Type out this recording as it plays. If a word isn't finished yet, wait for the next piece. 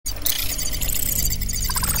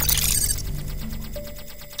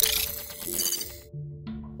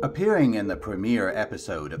Appearing in the premiere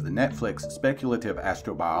episode of the Netflix speculative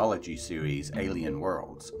astrobiology series Alien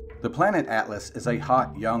Worlds, the planet Atlas is a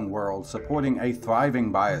hot young world supporting a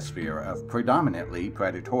thriving biosphere of predominantly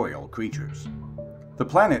predatory creatures. The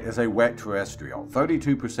planet is a wet terrestrial,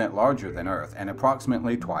 32% larger than Earth and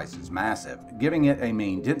approximately twice as massive, giving it a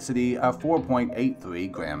mean density of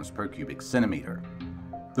 4.83 grams per cubic centimeter.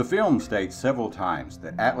 The film states several times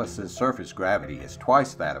that Atlas's surface gravity is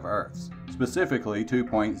twice that of Earth's, specifically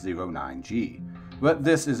 2.09 g. But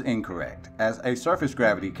this is incorrect, as a surface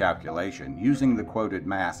gravity calculation using the quoted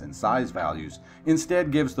mass and size values instead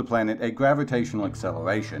gives the planet a gravitational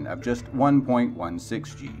acceleration of just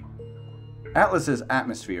 1.16 g. Atlas's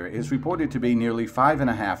atmosphere is reported to be nearly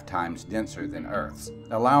 5.5 times denser than Earth's,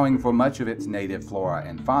 allowing for much of its native flora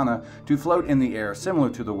and fauna to float in the air similar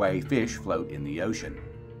to the way fish float in the ocean.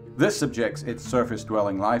 This subjects its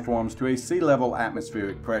surface-dwelling lifeforms to a sea-level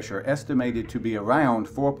atmospheric pressure estimated to be around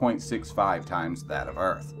 4.65 times that of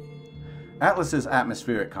Earth. Atlas's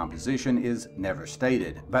atmospheric composition is never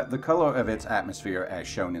stated, but the color of its atmosphere as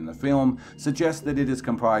shown in the film suggests that it is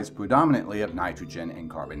comprised predominantly of nitrogen and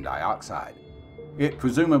carbon dioxide. It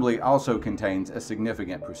presumably also contains a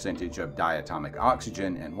significant percentage of diatomic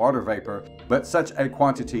oxygen and water vapor, but such a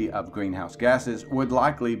quantity of greenhouse gases would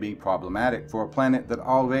likely be problematic for a planet that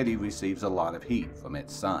already receives a lot of heat from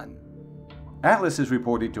its sun. Atlas is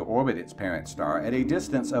reported to orbit its parent star at a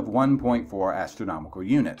distance of 1.4 astronomical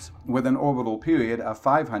units, with an orbital period of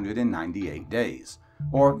 598 days,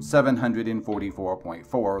 or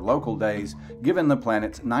 744.4 local days, given the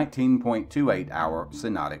planet's 19.28-hour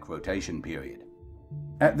synodic rotation period.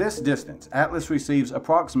 At this distance, Atlas receives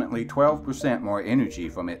approximately 12% more energy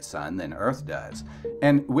from its sun than Earth does,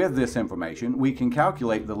 and with this information we can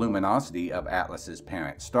calculate the luminosity of Atlas's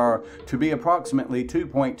parent star to be approximately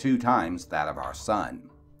 2.2 times that of our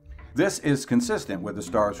sun. This is consistent with the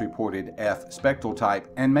star's reported F spectral type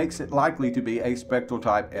and makes it likely to be a spectral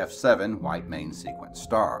type F7 white main sequence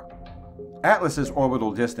star. Atlas's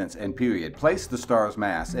orbital distance and period place the star's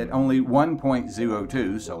mass at only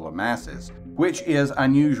 1.02 solar masses, which is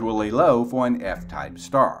unusually low for an F-type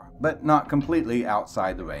star, but not completely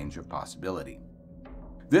outside the range of possibility.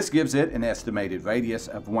 This gives it an estimated radius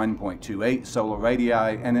of 1.28 solar radii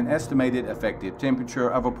and an estimated effective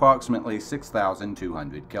temperature of approximately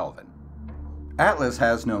 6,200 Kelvin. Atlas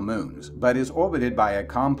has no moons, but is orbited by a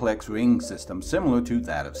complex ring system similar to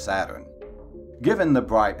that of Saturn. Given the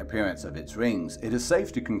bright appearance of its rings, it is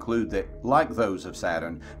safe to conclude that, like those of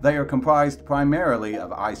Saturn, they are comprised primarily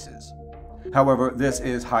of ices. However, this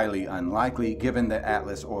is highly unlikely given that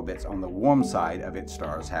Atlas orbits on the warm side of its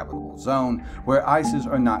star's habitable zone, where ices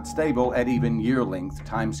are not stable at even year-length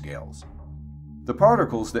timescales. The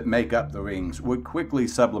particles that make up the rings would quickly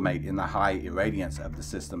sublimate in the high irradiance of the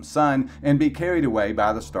system's sun and be carried away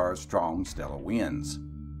by the star's strong stellar winds.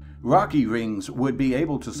 Rocky rings would be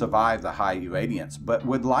able to survive the high irradiance, but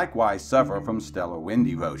would likewise suffer from stellar wind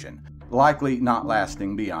erosion, likely not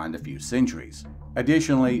lasting beyond a few centuries.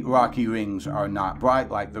 Additionally, rocky rings are not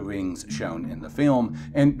bright like the rings shown in the film,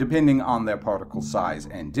 and depending on their particle size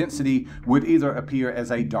and density, would either appear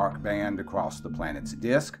as a dark band across the planet's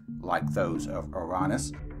disk, like those of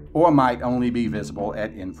Uranus, or might only be visible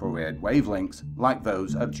at infrared wavelengths, like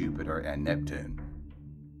those of Jupiter and Neptune.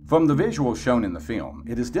 From the visuals shown in the film,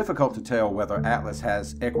 it is difficult to tell whether Atlas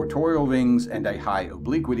has equatorial rings and a high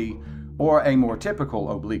obliquity, or a more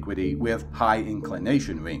typical obliquity with high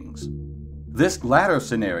inclination rings. This latter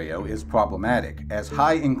scenario is problematic, as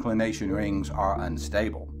high inclination rings are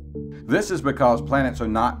unstable. This is because planets are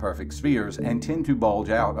not perfect spheres and tend to bulge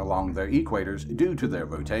out along their equators due to their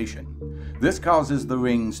rotation. This causes the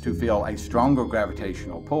rings to feel a stronger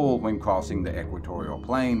gravitational pull when crossing the equatorial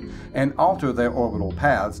plane and alter their orbital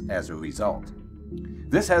paths as a result.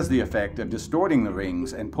 This has the effect of distorting the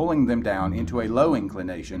rings and pulling them down into a low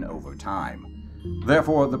inclination over time.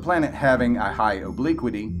 Therefore, the planet having a high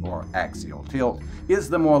obliquity, or axial tilt, is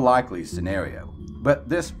the more likely scenario, but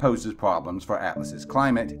this poses problems for Atlas's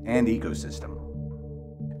climate and ecosystem.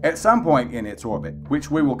 At some point in its orbit, which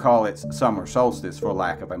we will call its summer solstice for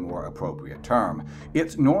lack of a more appropriate term,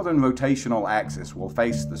 its northern rotational axis will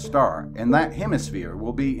face the star, and that hemisphere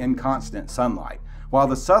will be in constant sunlight, while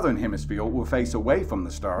the southern hemisphere will face away from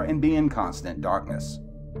the star and be in constant darkness.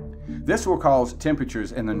 This will cause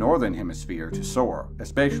temperatures in the northern hemisphere to soar,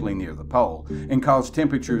 especially near the pole, and cause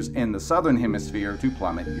temperatures in the southern hemisphere to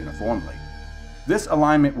plummet uniformly. This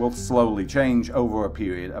alignment will slowly change over a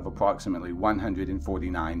period of approximately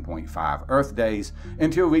 149.5 Earth days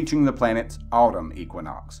until reaching the planet's autumn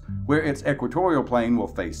equinox, where its equatorial plane will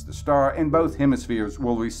face the star and both hemispheres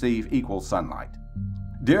will receive equal sunlight.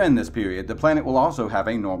 During this period, the planet will also have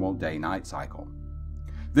a normal day-night cycle.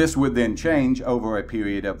 This would then change over a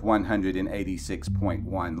period of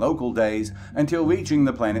 186.1 local days until reaching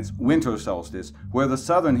the planet's winter solstice, where the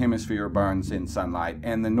southern hemisphere burns in sunlight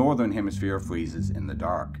and the northern hemisphere freezes in the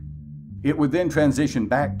dark. It would then transition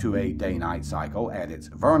back to a day-night cycle at its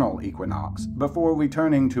vernal equinox before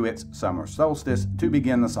returning to its summer solstice to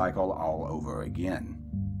begin the cycle all over again.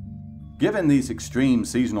 Given these extreme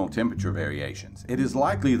seasonal temperature variations, it is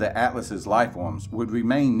likely that Atlas's lifeforms would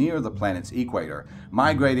remain near the planet's equator,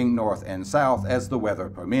 migrating north and south as the weather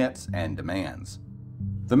permits and demands.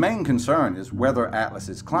 The main concern is whether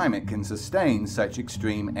Atlas's climate can sustain such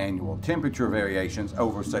extreme annual temperature variations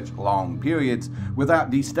over such long periods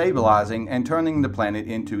without destabilizing and turning the planet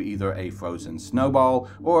into either a frozen snowball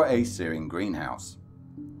or a searing greenhouse.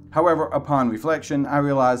 However, upon reflection, I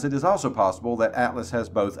realize it is also possible that Atlas has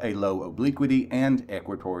both a low obliquity and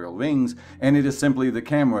equatorial rings, and it is simply the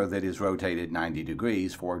camera that is rotated 90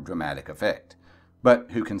 degrees for dramatic effect.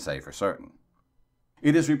 But who can say for certain?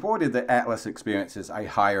 It is reported that Atlas experiences a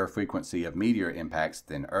higher frequency of meteor impacts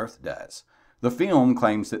than Earth does. The film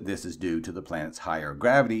claims that this is due to the planet's higher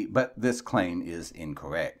gravity, but this claim is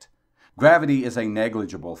incorrect. Gravity is a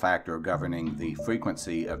negligible factor governing the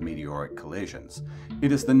frequency of meteoric collisions.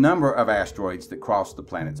 It is the number of asteroids that cross the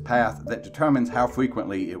planet's path that determines how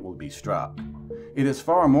frequently it will be struck. It is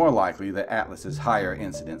far more likely that Atlas's higher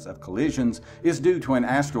incidence of collisions is due to an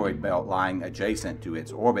asteroid belt lying adjacent to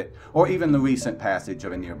its orbit, or even the recent passage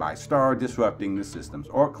of a nearby star disrupting the system's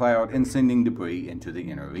Oort cloud and sending debris into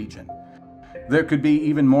the inner region. There could be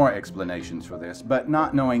even more explanations for this, but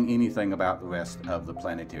not knowing anything about the rest of the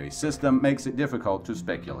planetary system makes it difficult to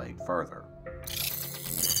speculate further.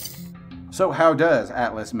 So how does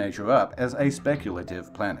Atlas measure up as a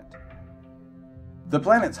speculative planet? The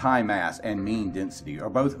planet's high mass and mean density are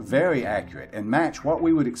both very accurate and match what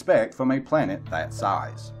we would expect from a planet that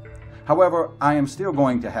size. However, I am still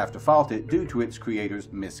going to have to fault it due to its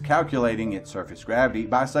creators miscalculating its surface gravity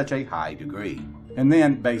by such a high degree, and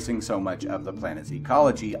then basing so much of the planet's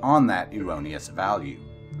ecology on that erroneous value.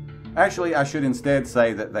 Actually, I should instead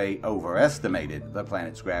say that they overestimated the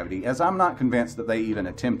planet's gravity, as I'm not convinced that they even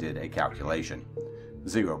attempted a calculation.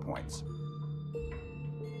 0 points.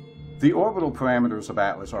 The orbital parameters of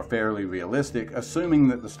Atlas are fairly realistic, assuming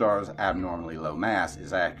that the star's abnormally low mass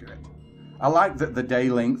is accurate. I like that the day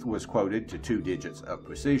length was quoted to 2 digits of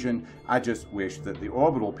precision. I just wish that the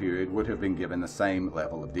orbital period would have been given the same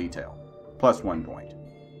level of detail. Plus 1 point.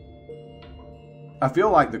 I feel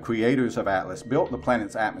like the creators of Atlas built the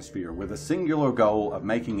planet's atmosphere with a singular goal of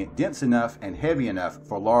making it dense enough and heavy enough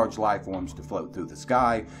for large life forms to float through the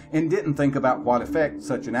sky, and didn't think about what effect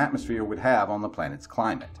such an atmosphere would have on the planet's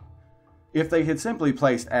climate. If they had simply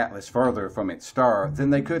placed Atlas further from its star,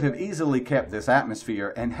 then they could have easily kept this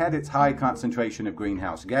atmosphere and had its high concentration of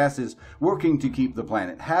greenhouse gases working to keep the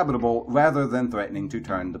planet habitable rather than threatening to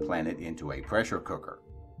turn the planet into a pressure cooker.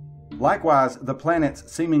 Likewise, the planet's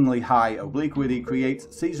seemingly high obliquity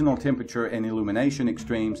creates seasonal temperature and illumination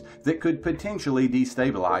extremes that could potentially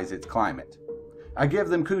destabilize its climate. I give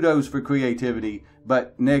them kudos for creativity,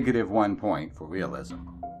 but -1 point for realism.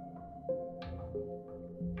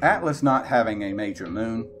 Atlas not having a major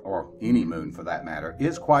moon, or any moon for that matter,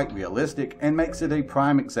 is quite realistic and makes it a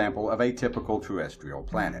prime example of a typical terrestrial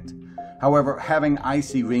planet. However, having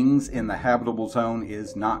icy rings in the habitable zone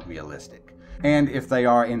is not realistic, and if they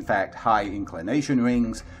are in fact high inclination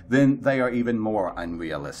rings, then they are even more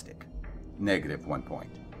unrealistic. -1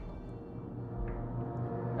 point.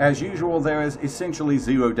 As usual, there is essentially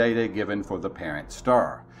zero data given for the parent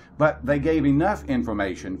star, but they gave enough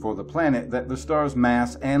information for the planet that the star's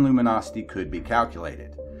mass and luminosity could be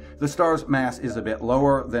calculated. The star's mass is a bit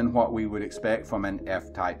lower than what we would expect from an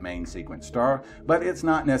F-type main sequence star, but it's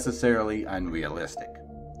not necessarily unrealistic.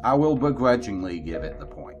 I will begrudgingly give it the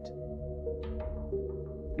point.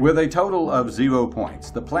 With a total of 0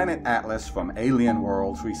 points, the planet Atlas from Alien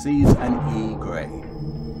Worlds receives an E grade.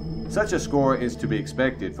 Such a score is to be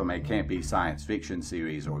expected from a campy science fiction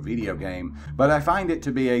series or video game, but I find it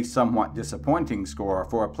to be a somewhat disappointing score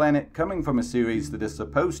for a planet coming from a series that is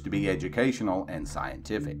supposed to be educational and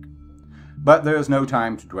scientific. But there is no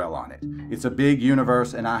time to dwell on it. It's a big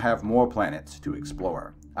universe and I have more planets to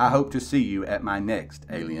explore. I hope to see you at my next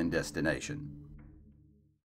alien destination.